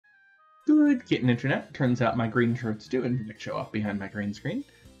Good getting internet. Turns out my green shirts do in fact show up behind my green screen.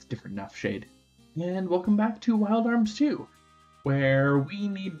 It's a different enough shade. And welcome back to Wild Arms 2, where we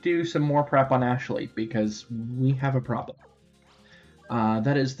need to do some more prep on Ashley because we have a problem.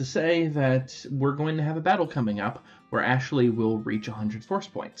 That is to say that we're going to have a battle coming up where Ashley will reach 100 force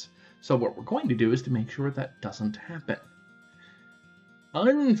points. So what we're going to do is to make sure that doesn't happen.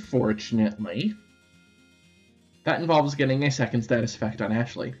 Unfortunately, that involves getting a second status effect on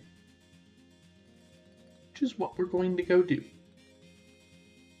Ashley, which is what we're going to go do.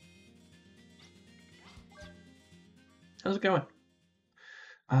 How's it going?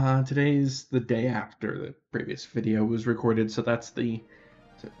 Today's the day after the previous video was recorded, so that's the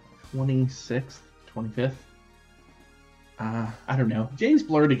 26th, 25th? I don't know. Days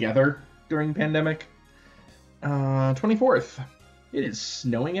blur together during pandemic. 24th. It is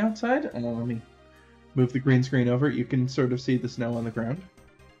snowing outside. Let me move the green screen over. You can sort of see the snow on the ground.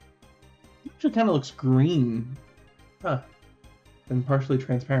 It actually kind of looks green. Huh. And partially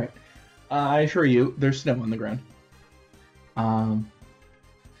transparent. I assure you, there's snow on the ground.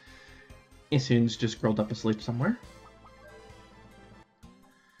 Isun's just curled up asleep somewhere.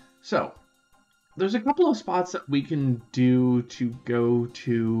 So, there's a couple of spots that we can do to go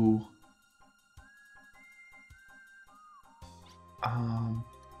to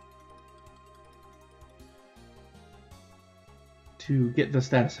get the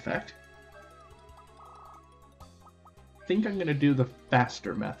status effect. I think I'm going to do the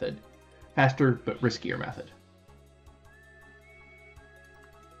faster method. Faster but riskier method.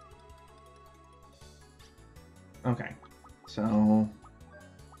 Okay, so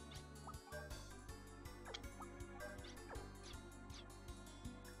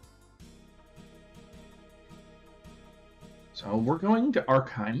we're going to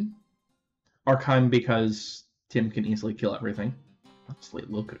Arkheim. Arkheim because Tim can easily kill everything. Honestly,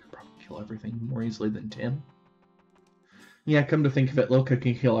 Lilka could probably kill everything more easily than Tim. Yeah, come to think of it, Lilka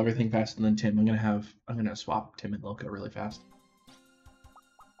can kill everything faster than Tim. I'm gonna swap Tim and Lilka really fast.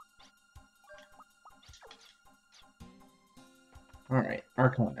 Alright,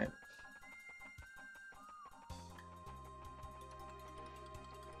 Arkheim.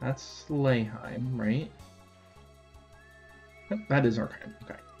 That's Slayheim, right? Yep, that is Arkheim.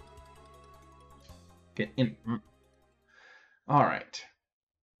 Okay. Get in. Alright.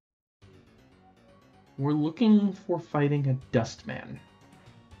 We're looking for fighting a Dustman.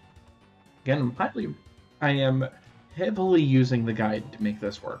 Again, I am heavily using the guide to make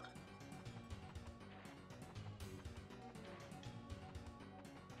this work.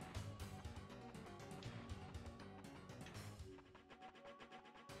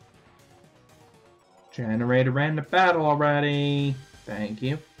 Generator ran to battle already. Thank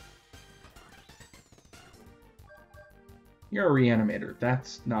you. You're a reanimator.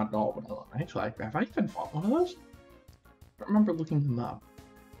 That's not at all what I want. Actually, have I even fought one of those? I don't remember looking them up.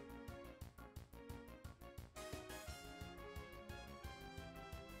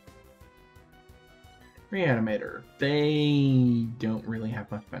 Reanimator. They don't really have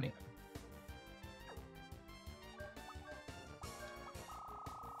much of anything.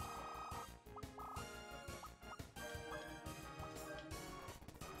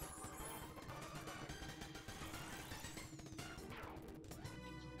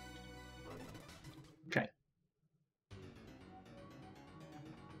 Okay.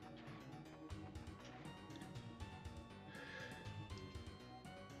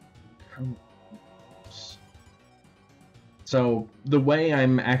 So the way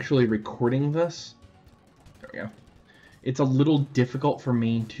I'm actually recording this, there we go. It's a little difficult for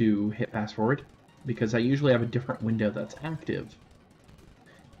me to hit fast forward because I usually have a different window that's active.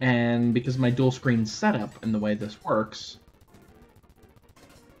 And because my dual screen setup and the way this works,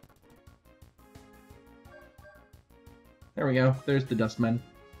 there we go. There's the Dustman.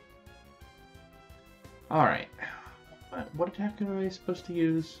 Alright. What attack am I supposed to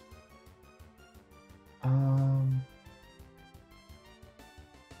use?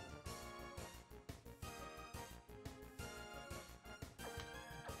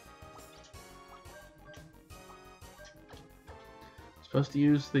 Supposed to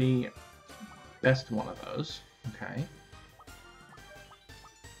use the best one of those. Okay.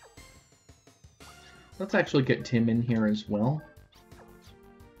 Let's actually get Tim in here as well.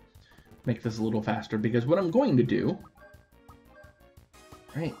 Make this a little faster, because what I'm going to do...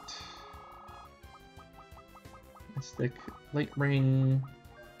 Right. Stick Light Ring.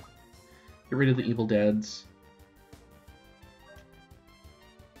 Get rid of the Evil Deads.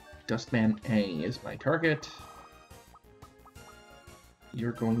 Dustman A is my target.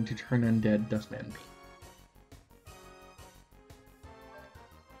 You're going to turn undead Dustman B.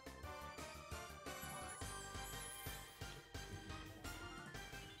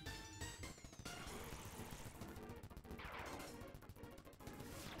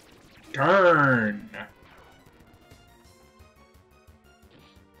 Turn!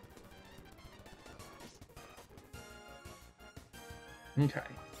 Okay.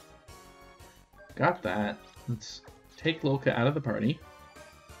 Got that. Let's take Lilka out of the party.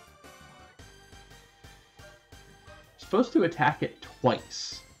 Supposed to attack it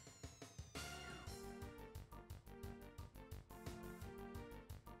twice.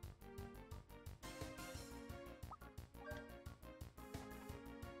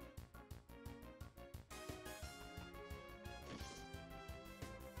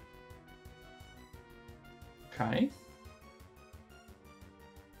 Okay.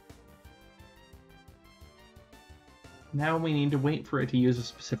 Now we need to wait for it to use a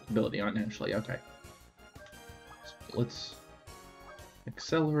specific ability on Ashley. Okay. So let's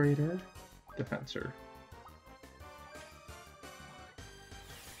Accelerator, Defensor.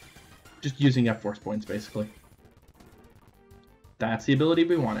 Just using F-Force points, basically. That's the ability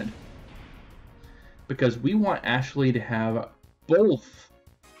we wanted. Because we want Ashley to have both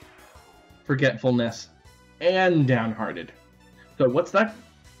Forgetfulness and Downhearted. So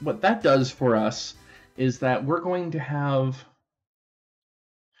what that does for us is that we're going to have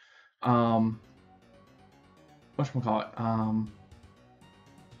whatchamacallit,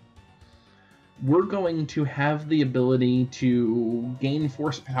 we're going to have the ability to gain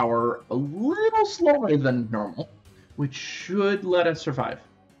force power a little slower than normal, which should let us survive.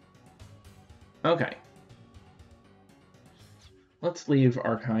 Okay. Let's leave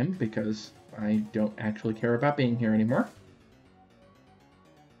Arkheim, because I don't actually care about being here anymore.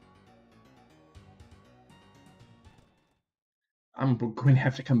 I'm going to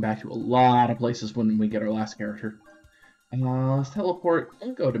have to come back to a lot of places when we get our last character. Let's teleport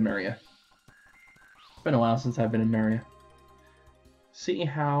and go to Maria. It's been a while since I've been in Maria. See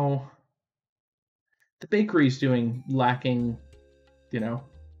how the bakery's doing, lacking, you know,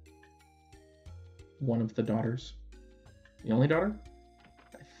 one of the daughters. The only daughter?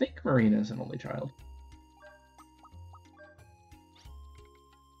 I think Marina is an only child.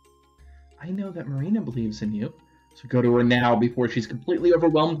 I know that Marina believes in you, so go to her now before she's completely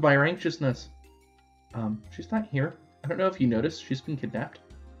overwhelmed by her anxiousness. She's not here. I don't know if you noticed, she's been kidnapped.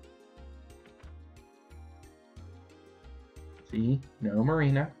 See? No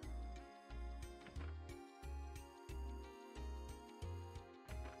Marina.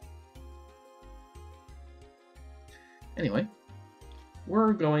 Anyway,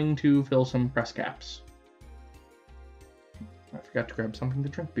 we're going to fill some press caps. I forgot to grab something to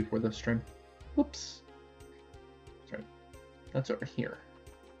drink before this stream. Whoops. Sorry. That's over here.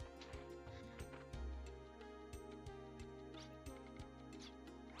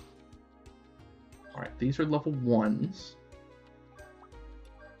 Alright, these are level 1s.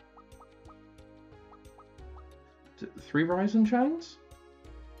 3 Rise and Shines?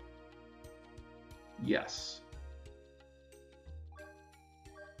 Yes.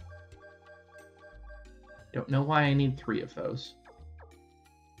 Don't know why I need 3 of those.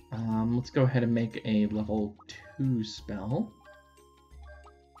 Let's go ahead and make a level 2 spell.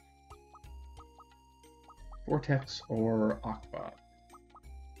 Vortex or Aqua.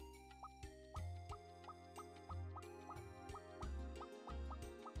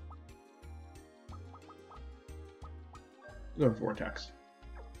 Go to Vortex.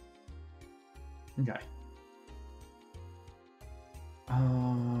 Okay.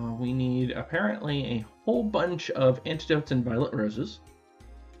 We need apparently a whole bunch of antidotes and violet roses.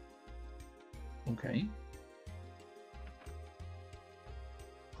 Okay.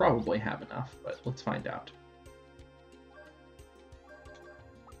 Probably have enough, but let's find out.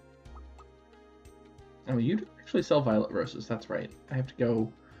 Oh, you do actually sell violet roses, that's right. I have to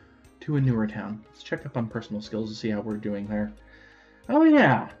go to a newer town. Let's check up on personal skills to see how we're doing there. Oh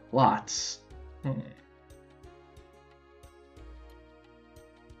yeah, lots.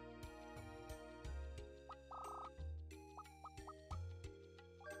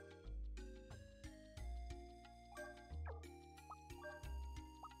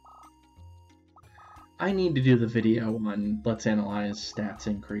 I need to do the video on Let's Analyze Stats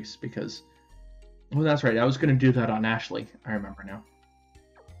Increase because... Well, that's right, I was going to do that on Ashley. I remember now.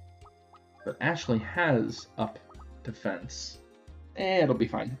 But Ashley has up defense. It'll be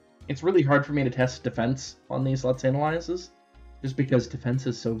fine. It's really hard for me to test defense on these Let's Analyzes, just because defense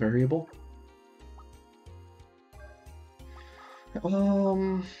is so variable.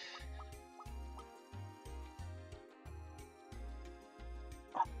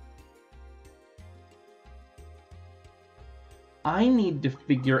 I need to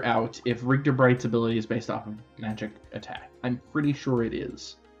figure out if Rigderbright's ability is based off of magic attack. I'm pretty sure it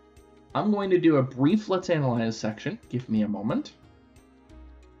is. I'm going to do a brief Let's Analyze section. Give me a moment.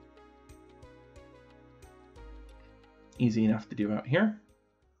 easy enough to do out here.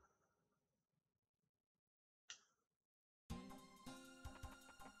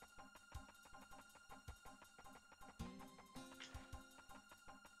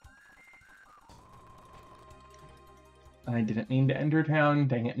 I didn't mean to enter town,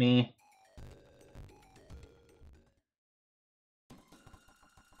 dang it me.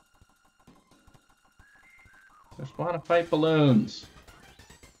 Just want to fight balloons.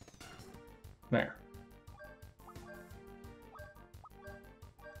 There.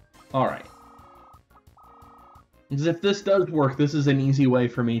 Alright. Because if this does work, this is an easy way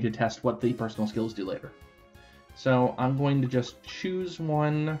for me to test what the personal skills do later. So I'm going to just choose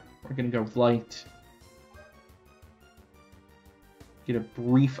one. We're going to go with light. Get a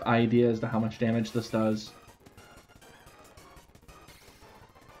brief idea as to how much damage this does.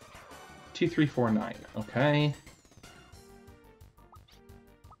 2349. Okay.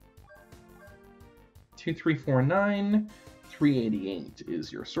 2349. 388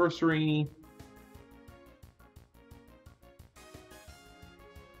 is your sorcery.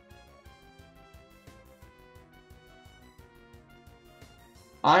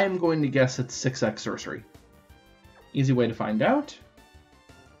 I'm going to guess it's 6x sorcery. Easy way to find out.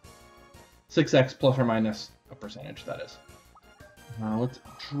 6x plus or minus a percentage, that is. Let's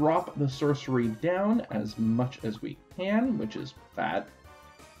drop the sorcery down as much as we can, which is bad.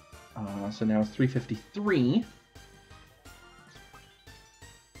 So now it's 353.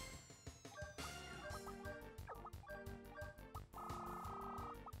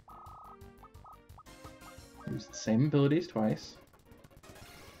 Use the same abilities twice.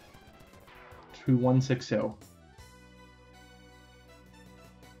 2160.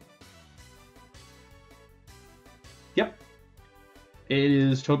 Yep. It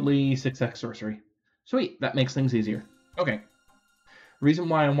is totally 6x sorcery. Sweet, that makes things easier. Okay. The reason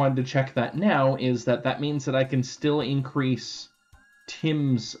why I wanted to check that now is that that means that I can still increase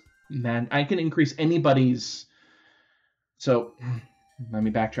Tim's I can increase anybody's. So, let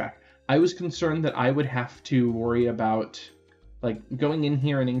me backtrack. I was concerned that I would have to worry about like going in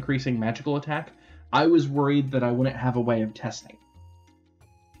here and increasing magical attack. I was worried that I wouldn't have a way of testing.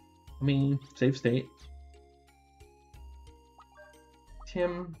 Let me save state.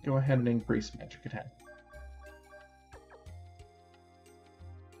 Tim, go ahead and increase magic attack.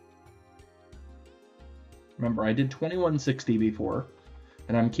 Remember, I did 2160 before,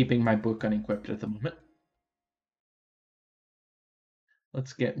 and I'm keeping my book unequipped at the moment.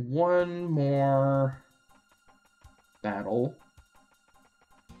 Let's get one more battle.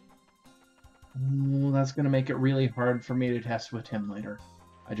 Ooh, that's going to make it really hard for me to test with him later.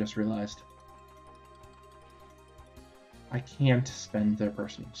 I just realized. I can't spend their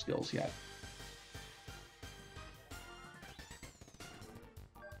personal skills yet.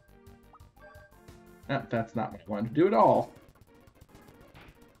 That's not what I wanted to do at all.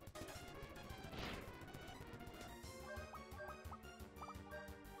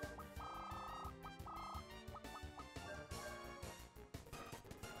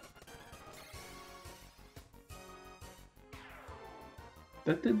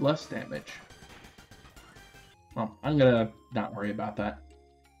 That did less damage. Well, I'm gonna not worry about that.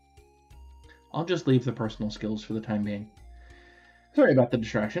 I'll just leave the personal skills for the time being. Sorry about the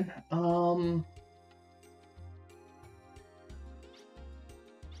distraction.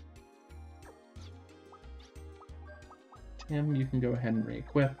 Tim, you can go ahead and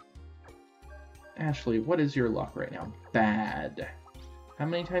re-equip. Ashley, what is your luck right now? Bad. How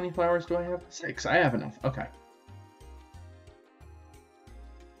many tiny flowers do I have? 6. I have enough. Okay.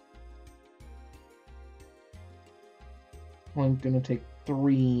 I'm going to take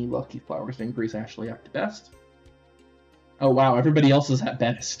 3 lucky flowers to increase Ashley up to best. Oh, wow. Everybody else is at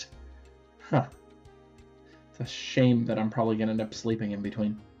best. Huh. It's a shame that I'm probably going to end up sleeping in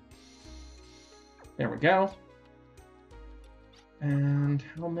between. There we go. And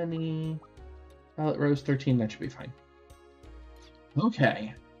how many? Violet Rose 13. That should be fine.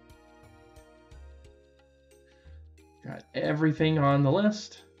 Okay. Got everything on the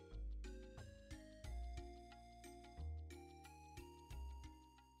list.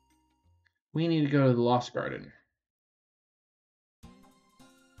 We need to go to the Lost Garden.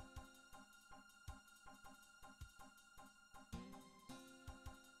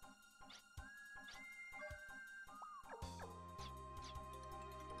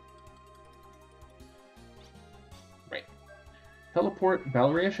 Right. Teleport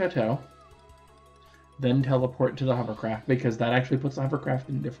Valeria Chateau. Then teleport to the hovercraft, because that actually puts the hovercraft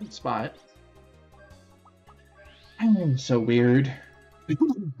in a different spot. So weird.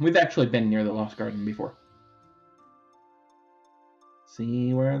 We've actually been near the Lost Garden before.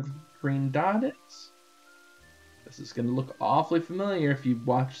 See where the green dot is? This is going to look awfully familiar if you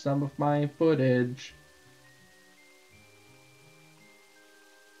watch some of my footage.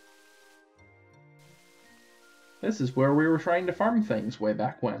 This is where we were trying to farm things way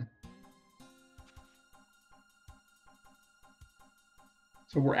back when.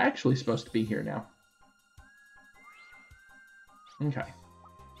 So we're actually supposed to be here now. Okay.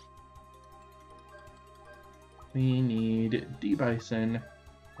 We need D-Bison,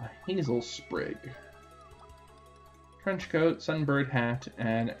 a Hazel Sprig, Trenchcoat, Sunbird Hat,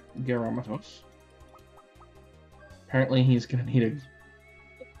 and Garamatos. Apparently he's going to need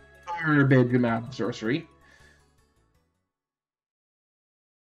a garbage amount of sorcery.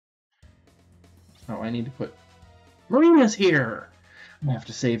 Oh, I need to put... Marina's here! I have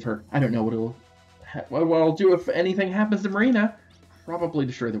to save her. I don't know what I'll do if anything happens to Marina. Probably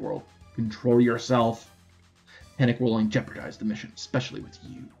destroy the world. Control yourself. Panic will only jeopardize the mission, especially with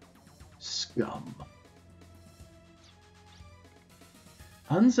you. Scum.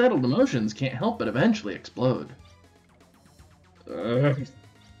 Unsettled emotions can't help but eventually explode.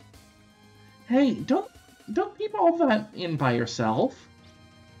 Hey, don't keep all that in by yourself.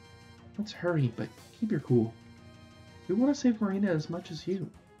 Let's hurry, but keep your cool. We want to save Marina as much as you.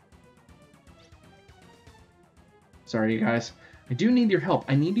 Sorry, you guys. I do need your help.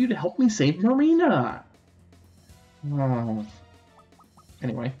 I need you to help me save Marina.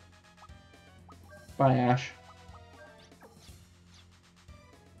 Anyway. Bye, Ash.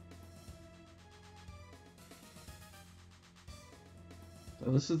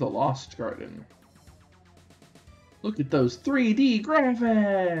 So this is the Lost Garden. Look at those 3D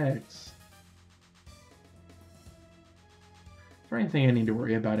graphics! Is there anything I need to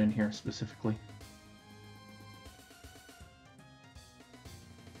worry about in here specifically?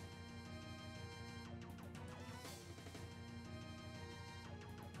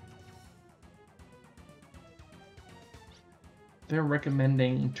 They're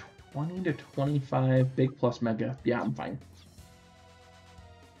recommending 20 to 25 big plus mega. Yeah, I'm fine.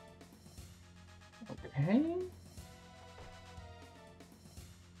 Okay.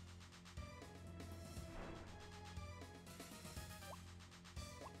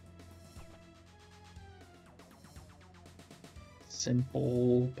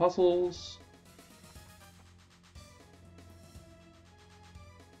 Simple puzzles.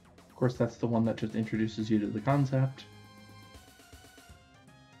 Of course, that's the one that just introduces you to the concept.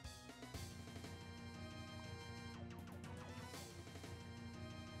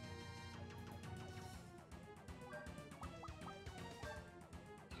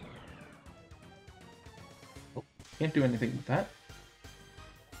 Oh, can't do anything with that.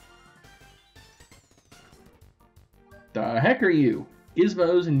 The heck are you?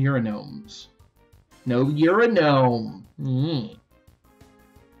 Gizmos and Uranomes. No, you're a gnome.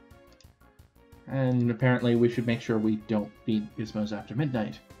 And apparently we should make sure we don't feed Gizmos after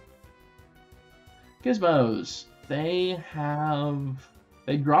midnight. Gizmos. They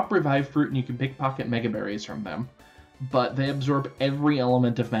drop Revive Fruit and you can pickpocket Mega Berries from them. But they absorb every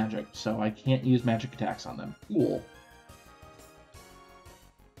element of magic, so I can't use magic attacks on them. Cool.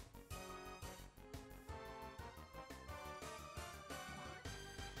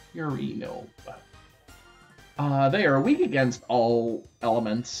 Urino. They are weak against all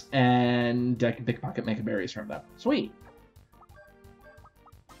elements, and I can pickpocket Mega Berries from them. Sweet.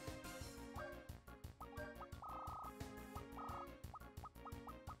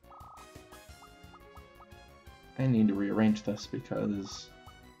 I need to rearrange this because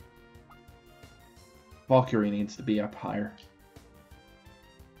Valkyrie needs to be up higher.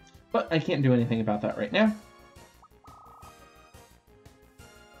 But I can't do anything about that right now.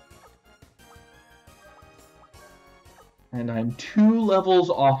 And I'm 2 levels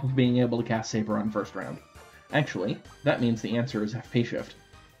off of being able to cast Saber on first round. Actually, that means the answer is FP Shift.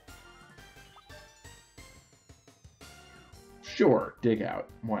 Sure, dig out.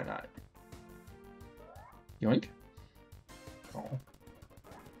 Why not? Yoink. Oh.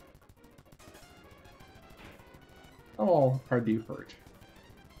 Oh, hard do you hurt?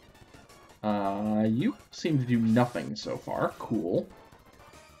 You seem to do nothing so far. Cool.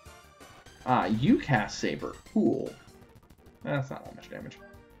 You cast Saber. Cool. That's not that much damage.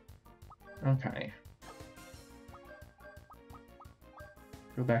 Okay.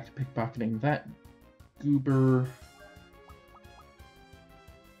 Go back to pickpocketing that goober.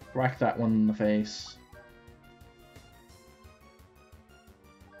 Whack that one in the face.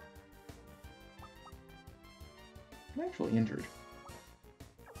 I'm actually injured.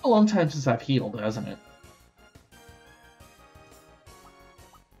 A long time since I've healed, hasn't it?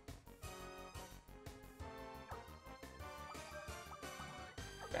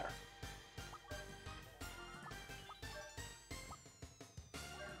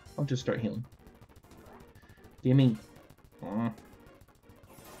 I'll just start healing. Gimme.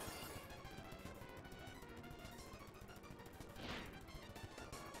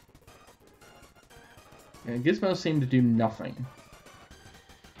 And Gizmos seem to do nothing.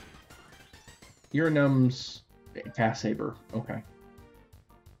 Uranum's cast Saber. Okay.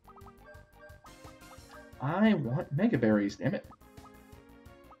 I want Mega Berries, damn it.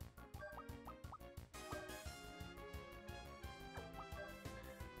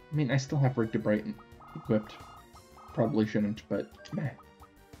 I mean, I still have Rig to Brighten equipped. Probably shouldn't, but meh.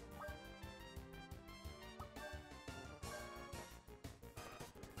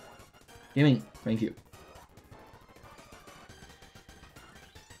 Gimme. Thank you.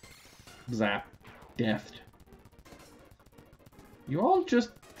 Zap. Deft. You all just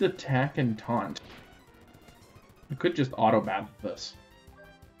attack and taunt. You could just auto-battle this.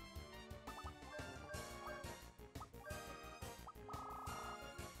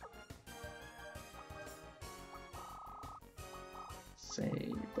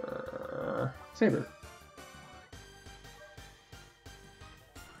 Saber. Saber.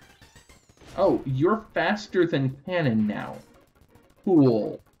 Oh, you're faster than Cannon now.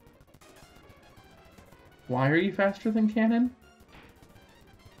 Cool. Why are you faster than Cannon?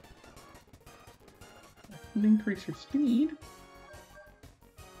 And increase your speed.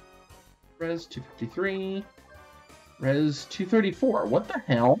 Res 253. Res 234. What the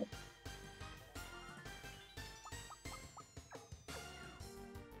hell?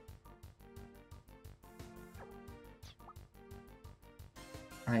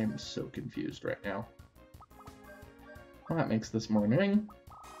 I am so confused right now. Well, that makes this more annoying.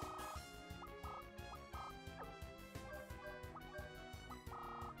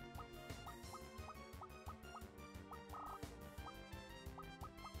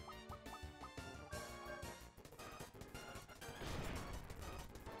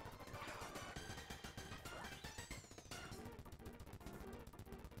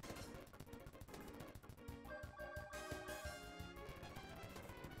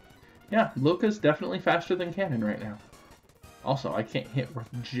 Yeah, Luca's definitely faster than Cannon right now. Also, I can't hit with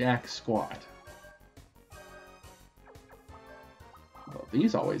jack squat. Well,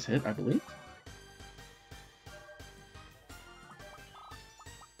 these always hit, I believe.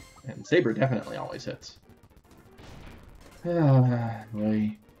 And Saber definitely always hits.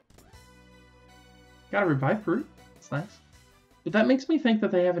 Boy. Got a revive fruit. That's nice. But that makes me think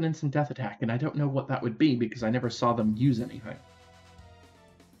that they have an instant death attack, and I don't know what that would be because I never saw them use anything.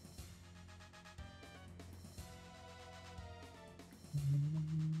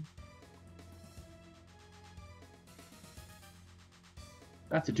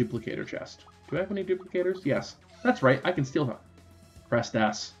 That's a duplicator chest. Do I have any duplicators? Yes. That's right, I can steal them. Pressed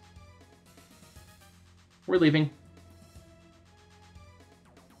S. We're leaving.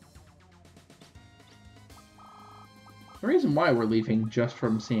 The reason why we're leaving just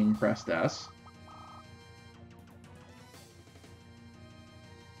from seeing pressed S.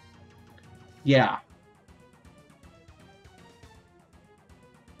 Yeah.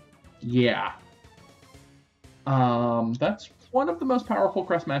 Yeah. That's one of the most powerful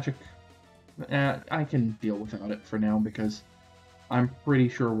crest magic. I can deal without it for now because I'm pretty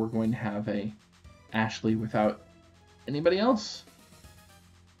sure we're going to have a Ashley without anybody else.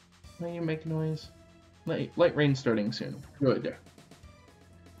 May you make noise? Light rain starting soon. Good.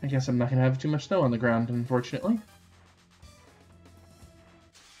 I guess I'm not going to have too much snow on the ground, unfortunately.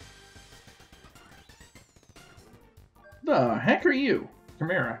 The heck are you?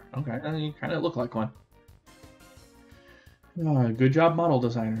 Chimera. Okay, you kind of look like one. Good job, model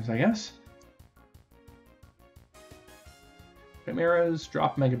designers, I guess. Chimeras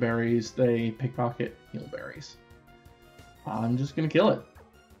drop Mega Berries, they pickpocket Heal Berries. I'm just gonna kill it.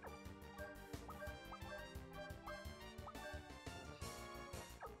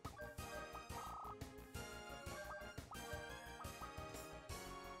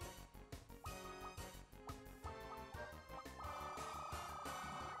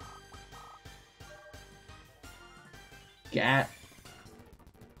 Gat.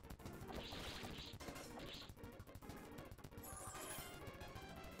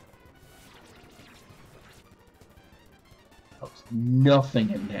 Nothing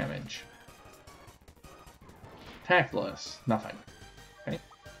in damage. Tactless, nothing. Okay.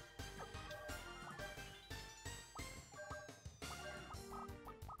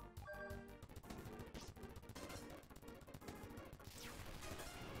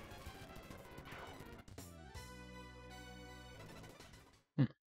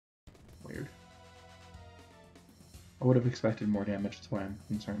 Weird. I would have expected more damage, that's why I'm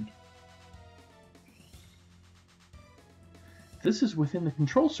concerned. This is within the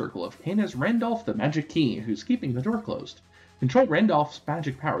control circle of Kana's Randolph the Magic Key, who's keeping the door closed. Control Randolph's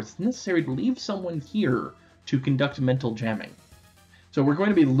magic powers. It's necessary to leave someone here to conduct mental jamming. So we're going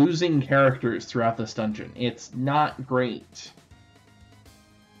to be losing characters throughout this dungeon. It's not great.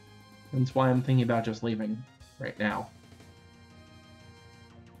 That's why I'm thinking about just leaving right now.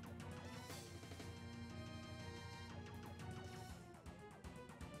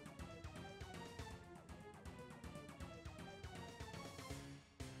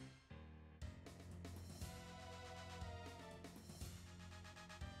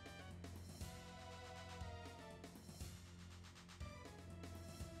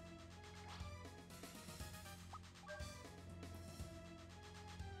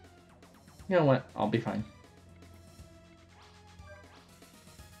 You know what? I'll be fine.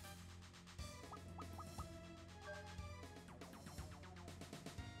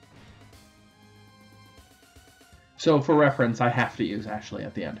 So for reference, I have to use Ashley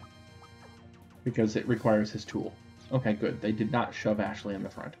at the end, because it requires his tool. Okay, good. They did not shove Ashley in the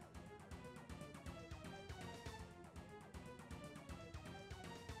front.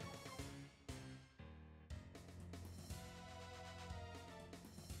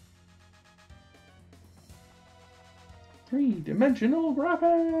 Three-dimensional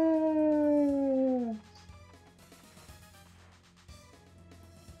graphics!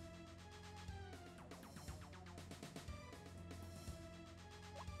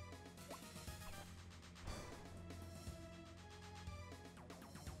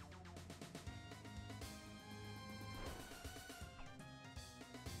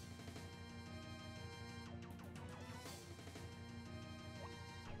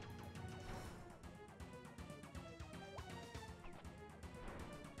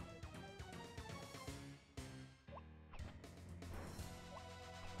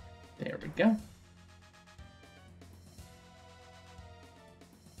 There we go.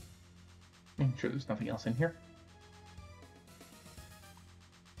 Make sure there's nothing else in here.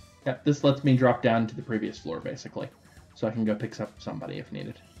 Yep, this lets me drop down to the previous floor, basically. So I can go pick up somebody if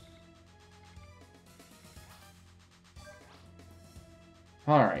needed.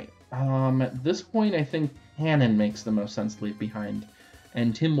 Alright, at this point I think Cannon makes the most sense to leave behind,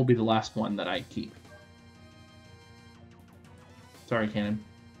 and Tim will be the last one that I keep. Sorry, Cannon.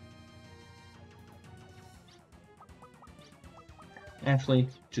 Actually,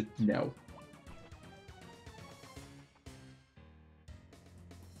 just no.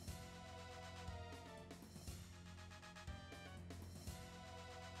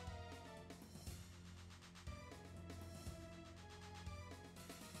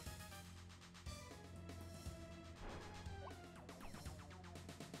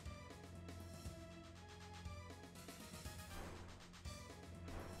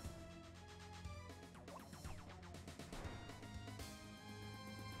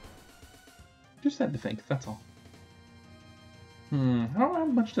 Just had to think, that's all. I don't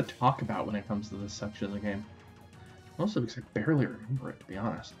have much to talk about when it comes to this section of the game. Mostly because I barely remember it, to be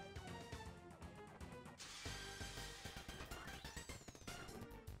honest.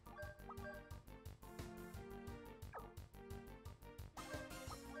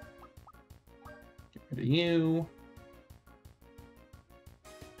 Get rid of you.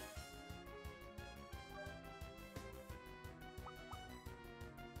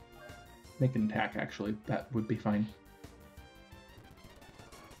 Make an attack, actually. That would be fine.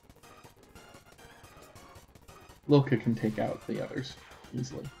 Lilka can take out the others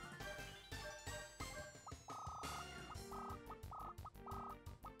easily.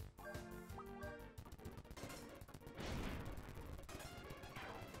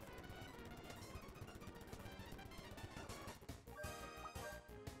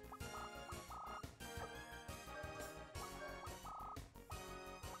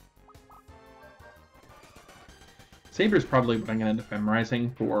 Saber's probably what I'm going to end up memorizing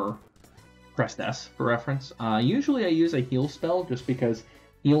for press S for reference. Usually I use a heal spell just because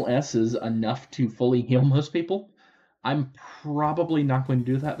heal S is enough to fully heal most people. I'm probably not going to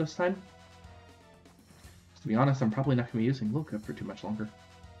do that this time. To be honest, I'm probably not going to be using Lilka for too much longer.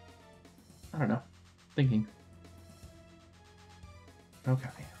 I don't know. Thinking. Okay.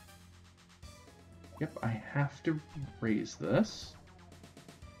 Yep, I have to raise this.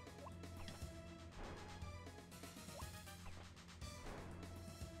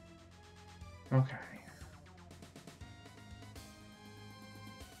 Okay.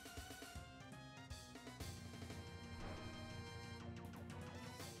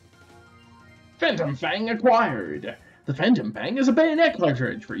 Phantom Fang acquired! The Phantom Fang is a bayonet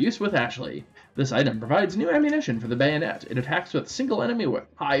cartridge for use with Ashley. This item provides new ammunition for the bayonet. It attacks with a single enemy with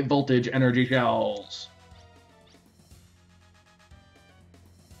high voltage energy shells.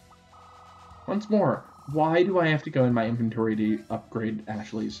 Once more, why do I have to go in my inventory to upgrade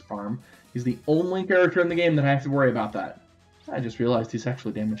Ashley's farm? He's the only character in the game that I have to worry about that. I just realized he's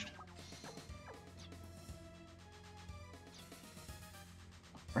actually damaged.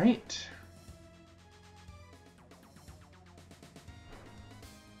 Right.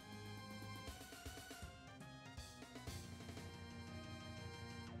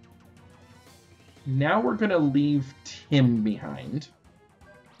 Now we're going to leave Tim behind.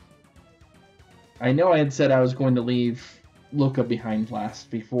 I know I had said I was going to leave Luca behind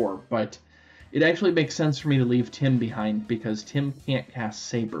before, but it actually makes sense for me to leave Tim behind because Tim can't cast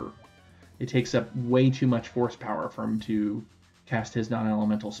Saber. It takes up way too much force power for him to cast his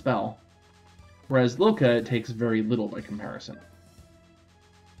non-elemental spell. Whereas Luca, it takes very little by comparison.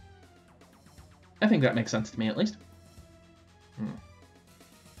 I think that makes sense to me, at least.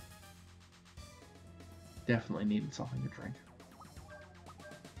 Definitely needed something to drink.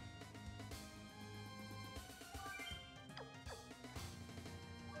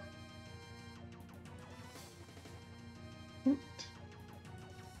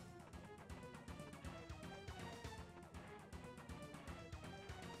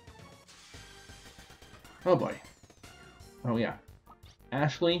 Oh boy. Oh yeah.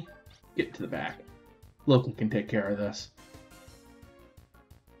 Ashley, get to the back. Local can take care of this.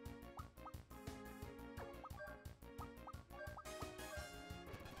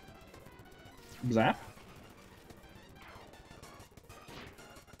 Zap.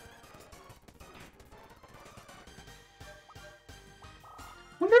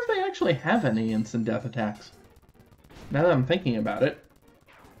 Wonder if they actually have any instant death attacks. Now that I'm thinking about it.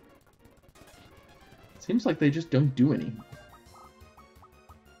 Seems like they just don't do any.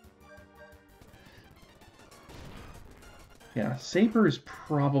 Yeah, Saber is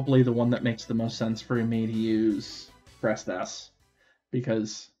probably the one that makes the most sense for me to use press S.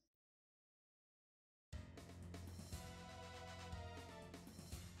 Because...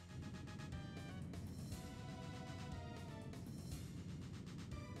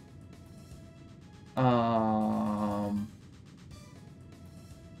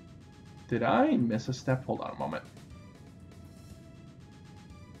 Did I miss a step? Hold on a moment.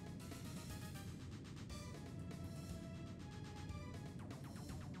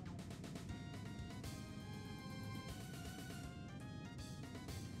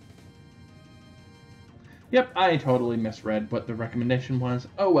 Yep, I totally misread what the recommendation was.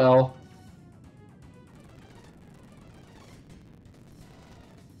 Oh well.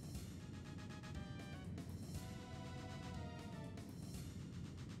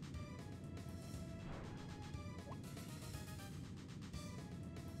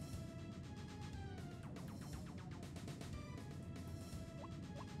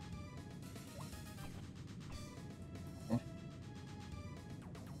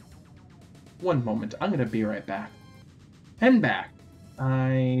 One moment, I'm gonna be right back. And back.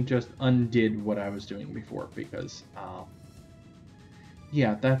 I just undid what I was doing before because,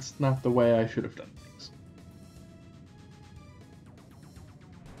 yeah, that's not the way I should have done things.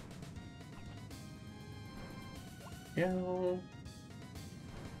 Yeah.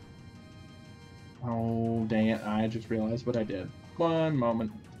 Oh, dang it, I just realized what I did. One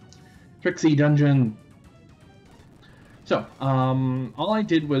moment. Trixie Dungeon! So, all I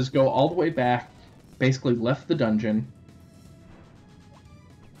did was go all the way back, basically left the dungeon.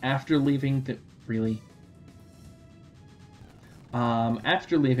 After leaving the... Really?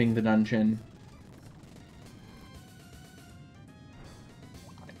 After leaving the dungeon...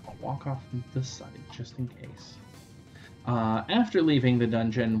 I'll walk off this side, just in case. After leaving the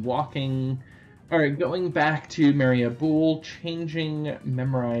dungeon, going back to Maria Boole, changing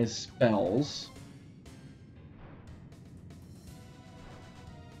memorize spells...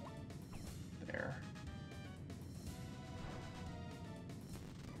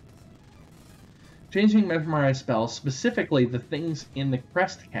 Changing memorize spells, specifically the things in the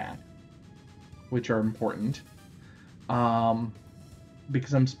crest cap, which are important,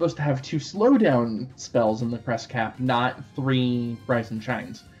 because I'm supposed to have 2 slowdown spells in the crest cap, not 3 Rise and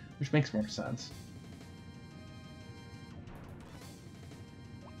Shines, which makes more sense.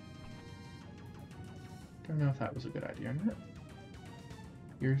 Don't know if that was a good idea or not.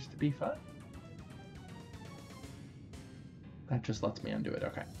 Appears to be fun. That just lets me undo it,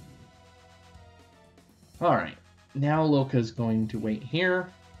 okay. Alright, now Loka's going to wait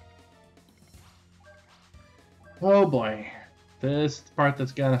here. Oh boy, this part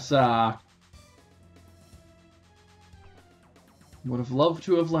that's gonna suck. Would have loved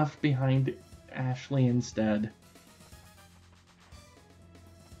to have left behind Ashley instead.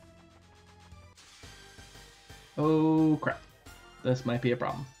 Oh crap, this might be a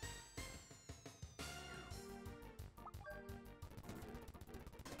problem.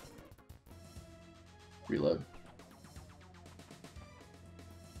 Reload.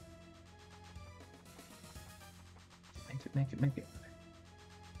 Make it, make it.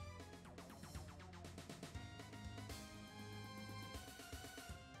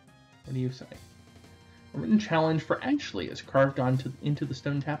 What do you say? A written challenge for Ashley is carved into the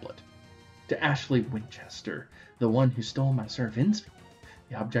stone tablet. To Ashley Winchester, the one who stole my Sir Vincefield,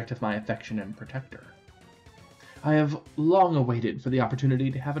 the object of my affection and protector. I have long awaited for the opportunity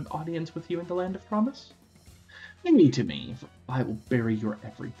to have an audience with you in the Land of Promise. Bring me to me, for I will bury your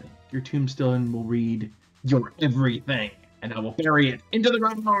everything. Your tombstone will read, your everything, and I will bury it into the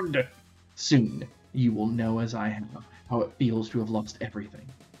ground. Soon, you will know as I have how it feels to have lost everything.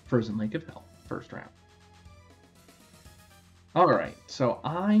 Frozen Lake of Hell, first round. Alright, so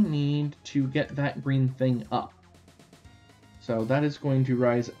I need to get that green thing up. So that is going to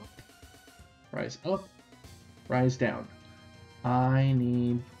rise up, rise down. I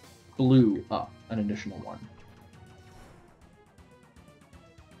need blue up, an additional one.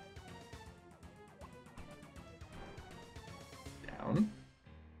 Down,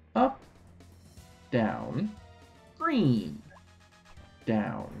 up, down, green,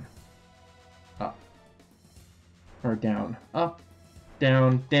 down, up, or down, up,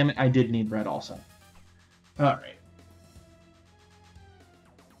 down. Damn it, I did need red also. Alright.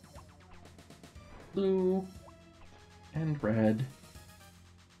 Blue and red.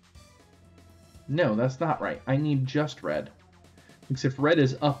 No, that's not right. I need just red. Because if red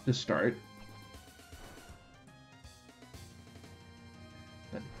is up to start,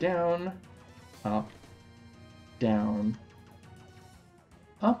 then down, up, down,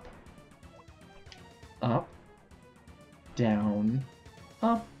 up, up, down,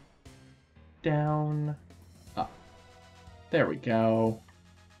 up, down, up. There we go.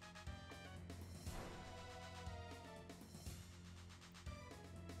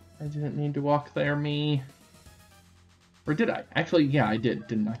 I didn't need to walk there, me. Or did I? Actually, yeah, I did,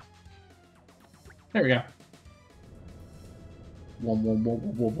 didn't I? There we go.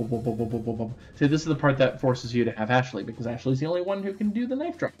 See, this is the part that forces you to have Ashley, because Ashley's the only one who can do the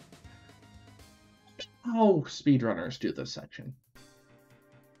knife drop. How speedrunners do this section.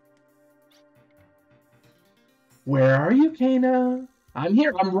 Where are you, Kana? I'm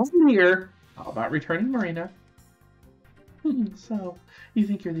here. I'm right here. How about returning Marina? So, you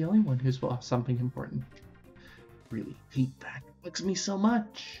think you're the only one who's lost something important. Really hate that. It bugs me so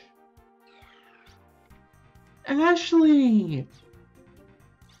much. Ashley!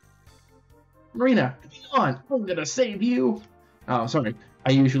 Marina, come on. I'm gonna save you. Oh, sorry.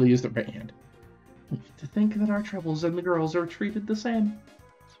 I usually use the right hand. To think that our troubles and the girls are treated the same.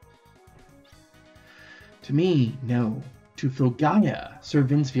 To me, no. To Filgaia, Sir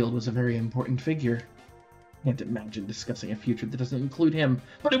Vincefield was a very important figure. Can't imagine discussing a future that doesn't include him.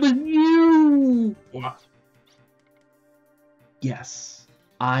 But it was you! Yes,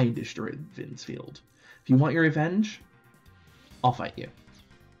 I destroyed Vincefield. If you want your revenge, I'll fight you.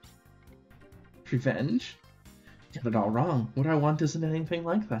 Revenge? Got it all wrong. What I want isn't anything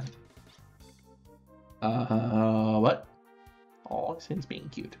like that. What? Oh, Sin's being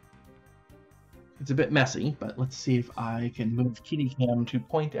cute. It's a bit messy, but let's see if I can move Kitty Cam to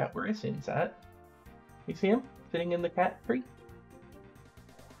point out where Sin's at. You see him? Sitting in the cat tree?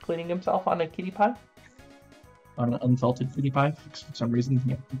 Cleaning himself on a kitty pie? On an unsalted kitty pie? For some reason,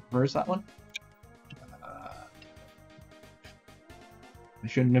 he prefers that one. I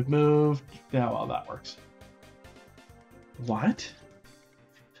shouldn't have moved. Yeah, well, that works. What?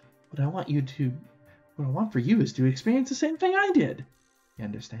 What I want for you is to experience the same thing I did. You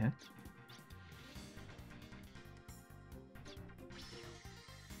understand?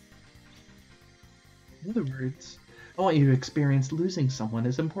 In other words, I want you to experience losing someone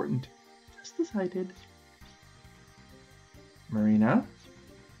as important, just as I did. Marina?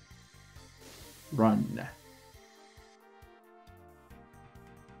 Run.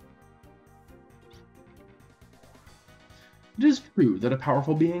 It is true that a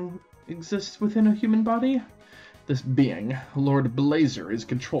powerful being exists within a human body. This being, Lord Blazer, is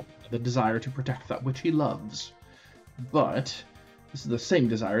controlled by the desire to protect that which he loves. But this is the same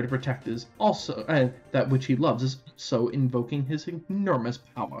desire to protect is also that which he loves is also invoking his enormous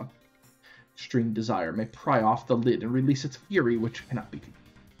power. Extreme desire may pry off the lid and release its fury, which cannot be controlled.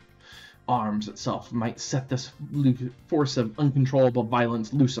 Arms itself might set this force of uncontrollable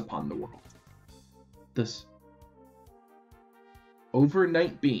violence loose upon the world. This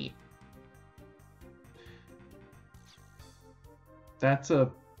overnight beam. That's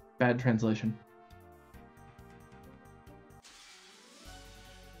a bad translation.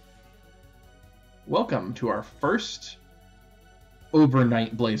 Welcome to our first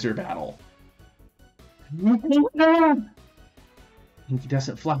overnight Blazer battle.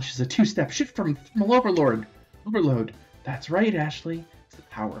 Incandescent Flash is a two-step shift from Thermal Overload. That's right, Ashley. It's the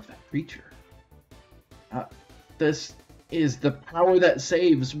power of that creature. This is the power that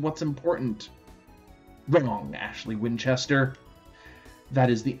saves what's important. Wrong, Ashley Winchester. That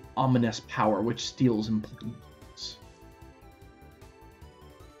is the ominous power which steals important things.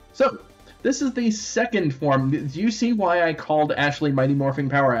 So, this is the second form. Do you see why I called Ashley Mighty Morphing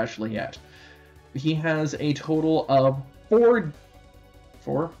Power Ashley yet? He has a total of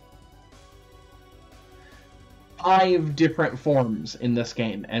five different forms in this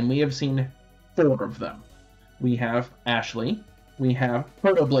game, and we have seen 4 of them. We have Ashley, we have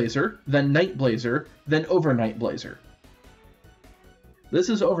Proto Blazer, then Night Blazer, then Overnight Blazer. This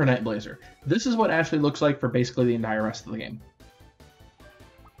is Overnight Blazer. This is what Ashley looks like for basically the entire rest of the game.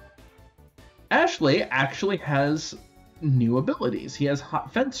 Ashley actually has new abilities. He has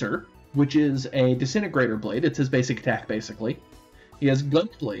Hot Fencer, which is a Disintegrator Blade. It's his basic attack, basically. He has Gun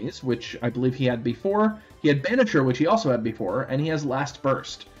Blaze, which I believe he had before. He had Banisher, which he also had before. And he has Last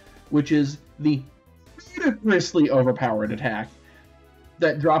Burst, which is the ludicrously overpowered attack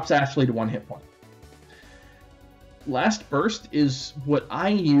that drops Ashley to 1 hit point. Last Burst is what I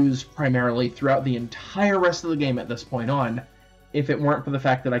use primarily throughout the entire rest of the game at this point on, if it weren't for the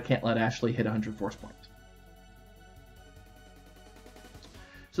fact that I can't let Ashley hit 100 force points.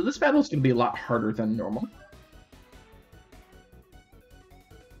 So this battle is going to be a lot harder than normal.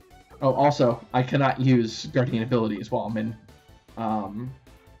 Oh, also, I cannot use Guardian abilities while I'm in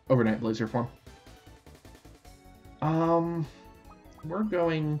Overnight Blazer form. We're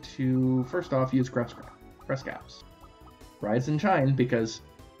going to, first off, use Crest Caps. Rise and Shine, because...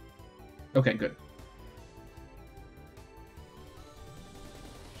 Okay, good.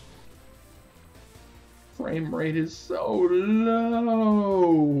 Frame rate is so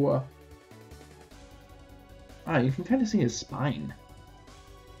low! Ah, you can kind of see his spine.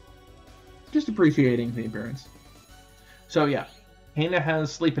 Just appreciating the appearance. So yeah, Hannah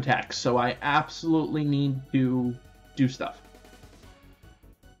has sleep attacks, so I absolutely need to do stuff.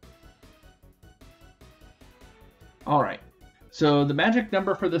 Alright, so the magic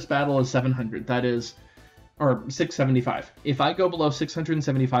number for this battle is 700, that is, or 675. If I go below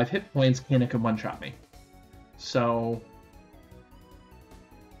 675 hit points, Hannah can one-shot me. So,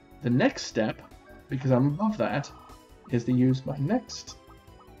 the next step, because I'm above that, is to use my next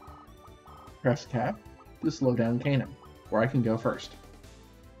Crest Cap to slow down Kanan, where I can go first.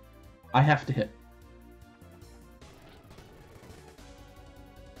 I have to hit.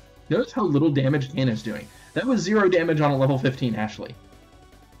 Notice how little damage Kanan's doing. That was 0 damage on a level 15 Ashley.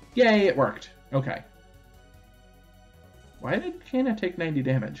 Yay, it worked. Okay. Why did Kana take 90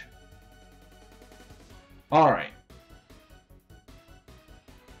 damage? Alright.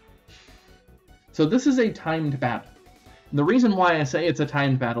 So this is a timed battle. And the reason why I say it's a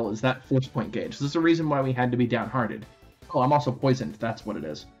timed battle is that force point gauge. This is the reason why we had to be downhearted. Oh, I'm also poisoned. That's what it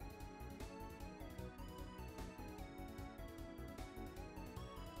is.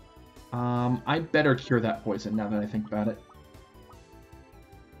 I better cure that poison now that I think about it.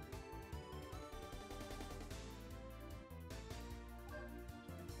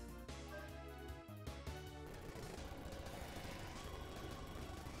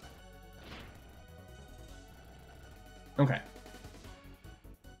 Okay.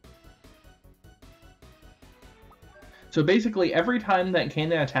 So basically, every time that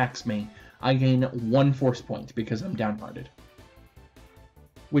Kana attacks me, I gain 1 force point because I'm downhearted.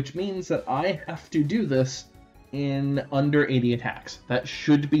 Which means that I have to do this in under 80 attacks. That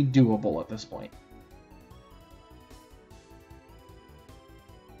should be doable at this point.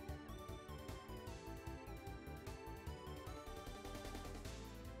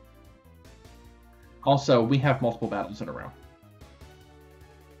 Also, we have multiple battles in a row.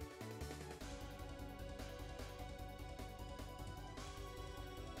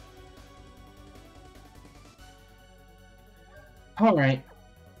 Alright.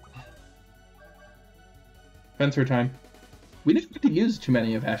 Fencer time. We didn't get to use too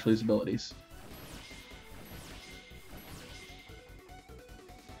many of Ashley's abilities.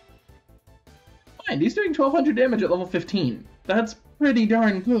 Fine, he's doing 1200 damage at level 15. That's pretty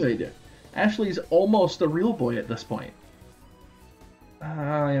darn good. Ashley's almost a real boy at this point.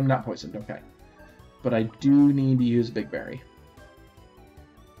 I am not poisoned, okay. But I do need to use Big Berry.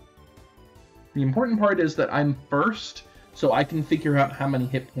 The important part is that I'm first, so I can figure out how many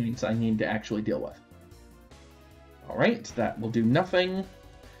hit points I need to actually deal with. Alright, that will do nothing,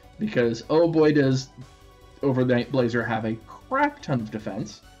 because oh boy does Overnight Blazer have a crap ton of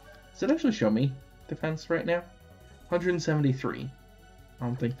defense. Does it actually show me defense right now? 173. I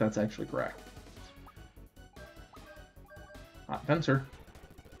don't think that's actually correct. Hot fencer.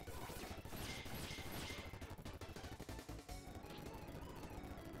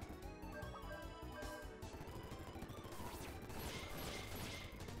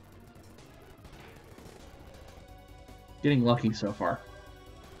 Getting lucky so far.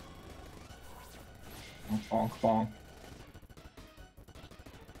 Bonk, bonk, bonk.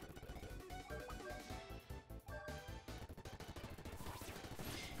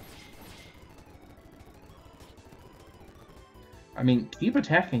 I mean, keep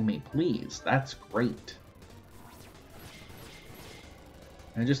attacking me, please. That's great.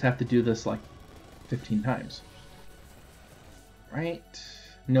 I just have to do this like 15 times. Right?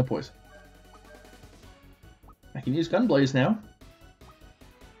 No poison. I can use Gunblaze now.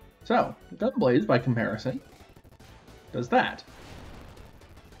 So, Gunblaze, by comparison, does that.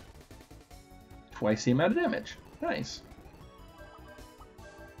 Twice the amount of damage. Nice.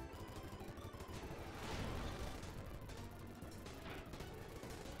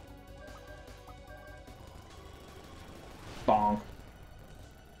 Bonk.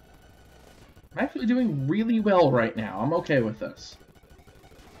 I'm actually doing really well right now. I'm okay with this.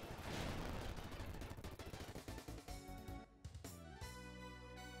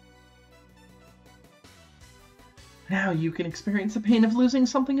 Now you can experience the pain of losing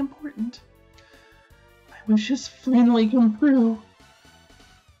something important. My wishes finally come true.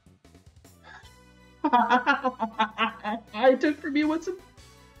 I took from you what's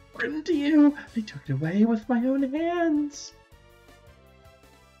important to you. I took it away with my own hands.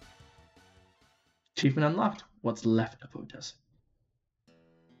 Achievement unlocked. What's left of Otis?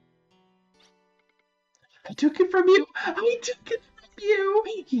 I took it from you. I took it from you.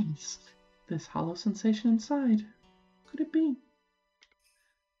 Yes. This hollow sensation inside. Could it be?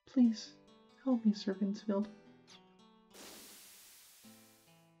 Please, help me, Sir Vinsfield.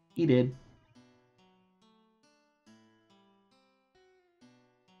 He did.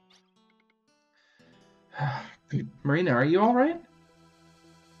 Marina, are you alright?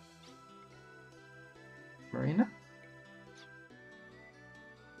 Marina?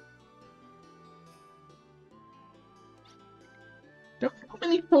 Don't come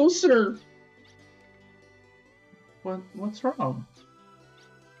any closer! What's wrong?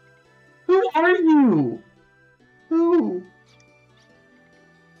 Who are you? Who?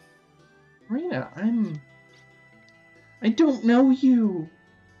 Marina, I don't know you.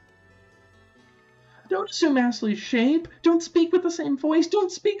 Don't assume Ashley's shape. Don't speak with the same voice.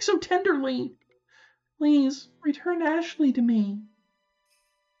 Don't speak so tenderly. Please, return Ashley to me.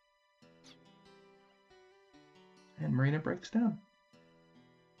 And Marina breaks down.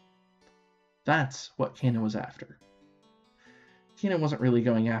 That's what Kana was after. Kana wasn't really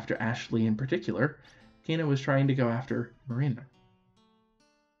going after Ashley in particular. Kana was trying to go after Marina.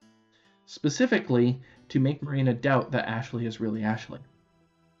 Specifically, to make Marina doubt that Ashley is really Ashley.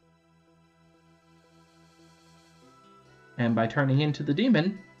 And by turning into the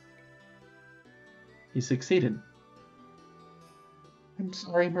demon, he succeeded. I'm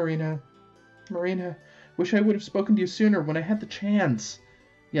sorry, Marina. Marina, wish I would have spoken to you sooner when I had the chance.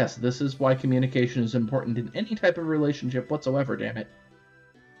 Yes, this is why communication is important in any type of relationship whatsoever, damn it.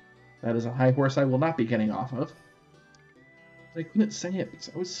 That is a high horse I will not be getting off of. I couldn't say it because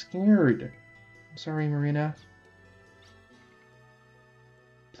I was scared. I'm sorry, Marina.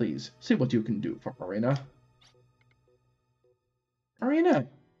 Please, see what you can do for Marina. Marina!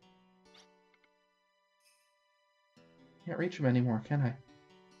 Can't reach him anymore, can I?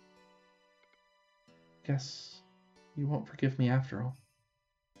 Guess you won't forgive me after all.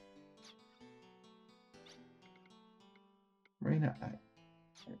 Marina,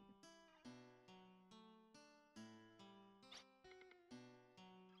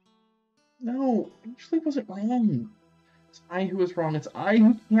 No, Ashley wasn't wrong. It's I who was wrong. It's I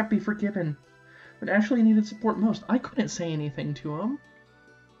who can't be forgiven. When Ashley needed support most, I couldn't say anything to him.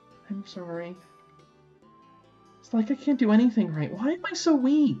 I'm sorry. It's like I can't do anything right. Why am I so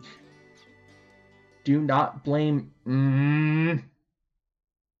weak? Do not blame...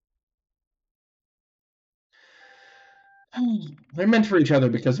 They're meant for each other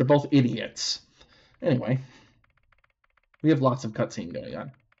because they're both idiots. Anyway, we have lots of cutscene going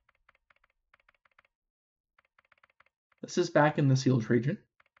on. This is back in the sealed region.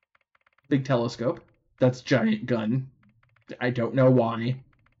 Big telescope. That's giant gun. I don't know why.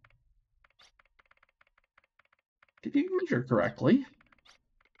 Did you measure correctly?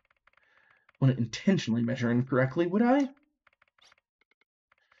 Wouldn't intentionally measure incorrectly, would I?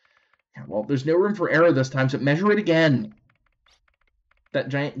 Yeah, well, there's no room for error this time, so measure it again. That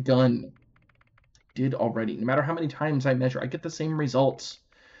giant gun. Did already. No matter how many times I measure, I get the same results.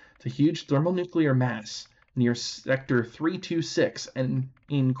 It's a huge thermonuclear mass. near Sector 326 and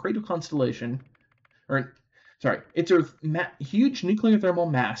in Cradle Constellation, it's a huge nuclear thermal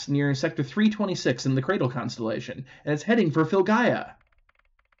mass near Sector 326 in the Cradle Constellation, and it's heading for Filgaia.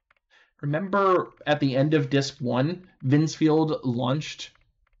 Remember at the end of Disc 1, Vincefield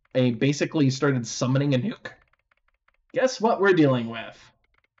basically started summoning a nuke? Guess what we're dealing with?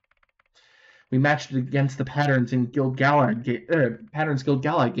 We matched it against the patterns Guild Galad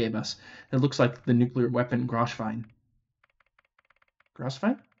gave us. It looks like the nuclear weapon Groshvine.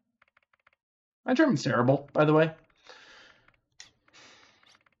 Groshvine? My German's terrible, by the way.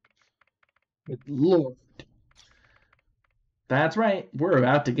 Good lord. That's right, we're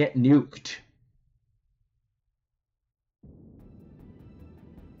about to get nuked.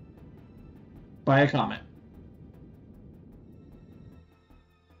 By a comet.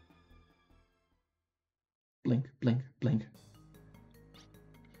 Blink, blink, blink.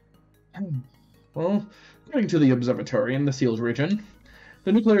 Well, according to the observatory in the Sealed region,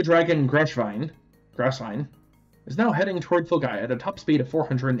 the nuclear dragon Groshvine is now heading toward Filgaia at a top speed of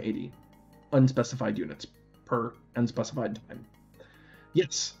 480 unspecified units per unspecified time.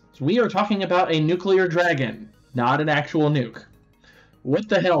 Yes, so we are talking about a nuclear dragon, not an actual nuke. What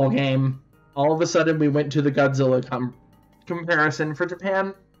the hell, game? All of a sudden we went to the Godzilla comparison for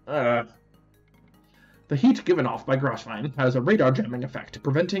Japan? The heat given off by Groshvine has a radar jamming effect,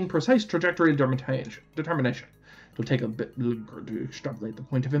 preventing precise trajectory determination. It'll take a bit longer to extrapolate the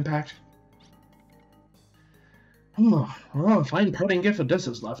point of impact. Oh, well, a fine parting gift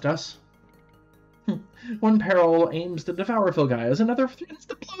Odysseus left us. One peril aims to devour Filgaia, another threatens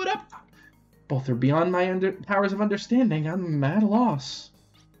to blow it up. Both are beyond my powers of understanding. I'm at a loss.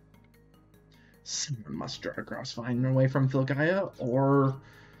 Someone must drag Groshvine away from Filgaia, or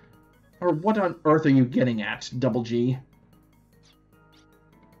what on earth are you getting at, Double G?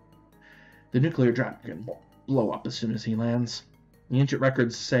 The nuclear dragon will blow up as soon as he lands. The ancient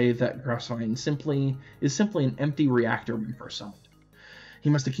records say that Groshvine is simply an empty reactor when first summoned. He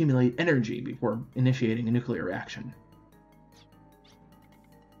must accumulate energy before initiating a nuclear reaction.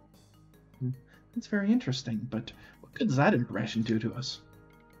 That's very interesting, but what good does that information do to us?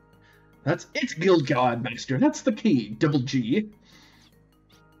 It's Guild Galad, Master. That's the key, Double G.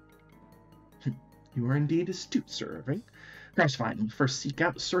 You are indeed astute, Sir Irving. Groshvine will first seek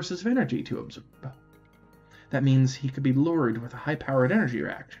out sources of energy to absorb. That means he could be lured with a high-powered energy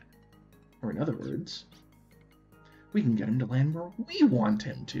reaction. Or in other words, we can get him to land where we want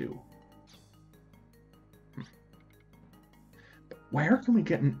him to. But where can we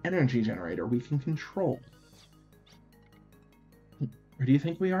get an energy generator we can control? Where do you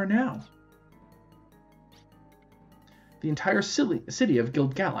think we are now? The entire city of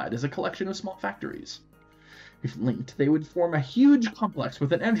Guild Galad is a collection of small factories. If linked, they would form a huge complex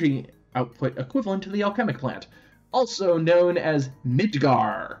with an energy output equivalent to the alchemic plant, also known as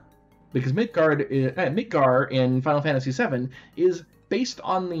Midgar. Because Midgar in Final Fantasy VII is based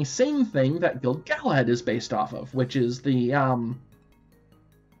on the same thing that Guild Galad is based off of, which is the,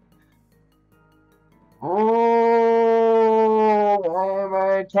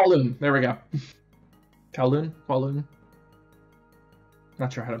 Kowloon. There we go. Kowloon.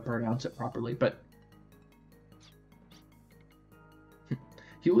 Not sure how to pronounce it properly, but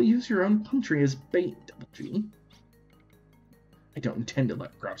you will use your own country as bait, Double G. I don't intend to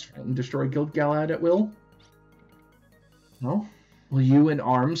let Groshvine destroy Guild Galad at will. No? Will you and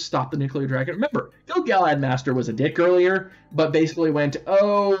Arms stop the nuclear dragon? Remember, Guild Galad Master was a dick earlier, but basically went,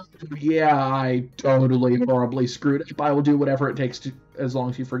 oh, yeah, I totally horribly screwed up. I will do whatever it takes as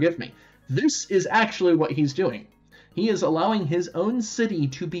long as you forgive me. This is actually what he's doing. He is allowing his own city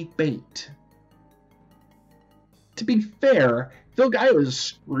to be bait. To be fair, Filgaia is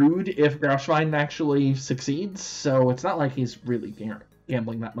screwed if Groshvine actually succeeds, so it's not like he's really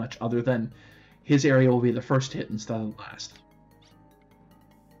gambling that much, other than his area will be the first hit instead of the last.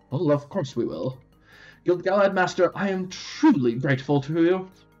 Well, of course we will. Guild Galad Master, I am truly grateful to you.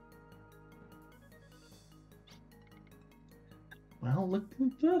 Well, look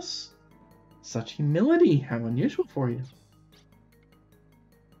at this. Such humility, how unusual for you.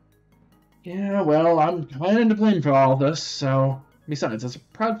 Yeah, well, I'm kind of to blame for all this, so... Besides, as a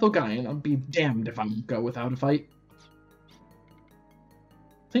proud Filgaian, I'll be damned if I won't go without a fight.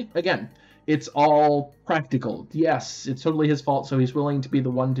 See, again, it's all practical. Yes, it's totally his fault, so he's willing to be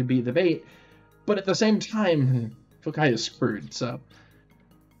the one to be the bait, but at the same time, Filgaia is screwed, so...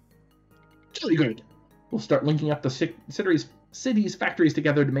 Really good. We'll start linking up the city's factories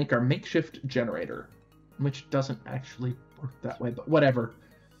together to make our makeshift generator, which doesn't actually work that way, but whatever.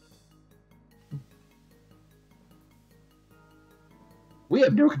 We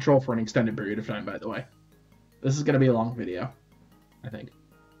have no control for an extended period of time, by the way. This is going to be a long video, I think.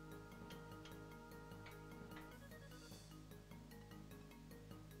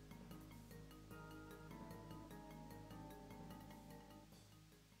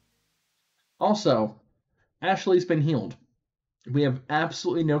 Also, Ashley's been healed. We have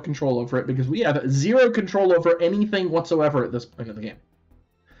absolutely no control over it because we have zero control over anything whatsoever at this point of the game.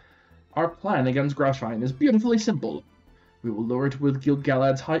 Our plan against Groshvine is beautifully simple. We will lure it with Guild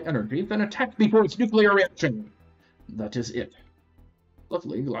Galad's high energy, then attack before its nuclear reaction. That is it.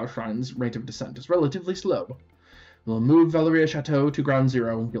 Luckily, Groshvine's rate of descent is relatively slow. We'll move Valeria Chateau to Ground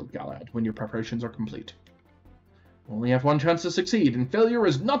Zero in Guild Galad when your preparations are complete. We only have one chance to succeed, and failure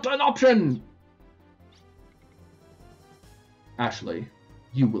is not an option! Ashley,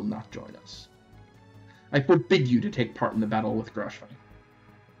 you will not join us. I forbid you to take part in the battle with Groshvine.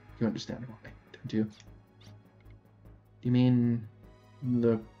 You understand why, don't you? Do you mean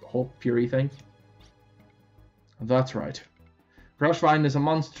the whole Fury thing? That's right. Groshvine is a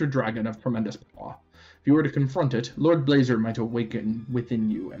monster dragon of tremendous power. If you were to confront it, Lord Blazer might awaken within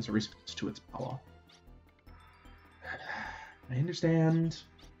you as a response to its power. I understand.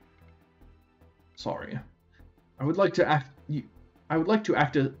 Sorry. I would like to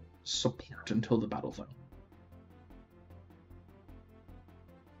act as support until the battle zone.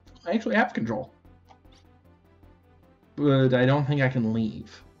 I actually have control. But I don't think I can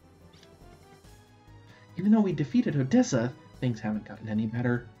leave. Even though we defeated Odessa, things haven't gotten any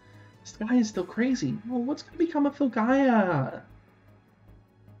better. This guy is still crazy. Well, what's going to become of Filgaia?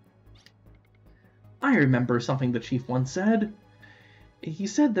 I remember something the chief once said. He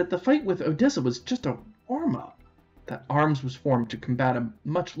said that the fight with Odessa was just a warm-up. That ARMS was formed to combat a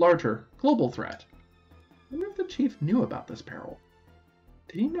much larger global threat. I wonder if the chief knew about this peril.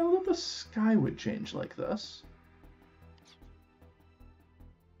 Did he know that the sky would change like this?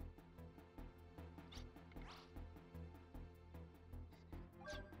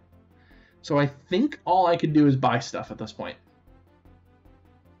 So I think all I could do is buy stuff at this point.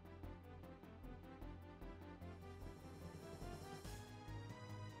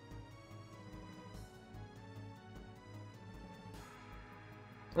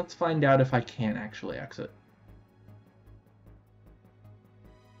 Let's find out if I can actually exit.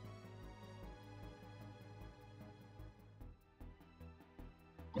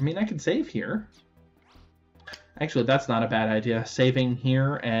 I mean, I could save here. Actually, that's not a bad idea. Saving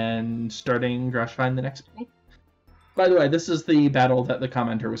here and starting Groshvine the next battle. By the way, this is the battle that the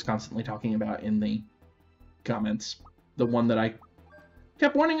commenter was constantly talking about in the comments. The one that I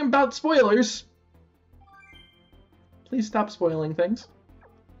kept warning him about spoilers. Please stop spoiling things.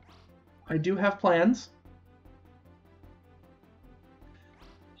 I do have plans.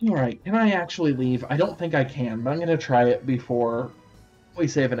 Alright, can I actually leave? I don't think I can, but I'm going to try it before we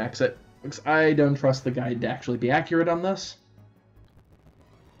save and exit. Because I don't trust the guide to actually be accurate on this.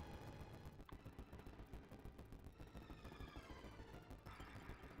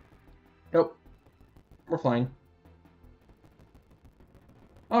 Nope. We're flying.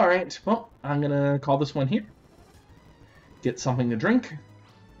 Alright, well, I'm going to call this one here. Get something to drink.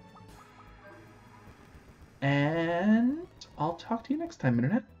 And I'll talk to you next time,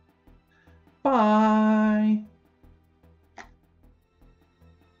 Internet. Bye!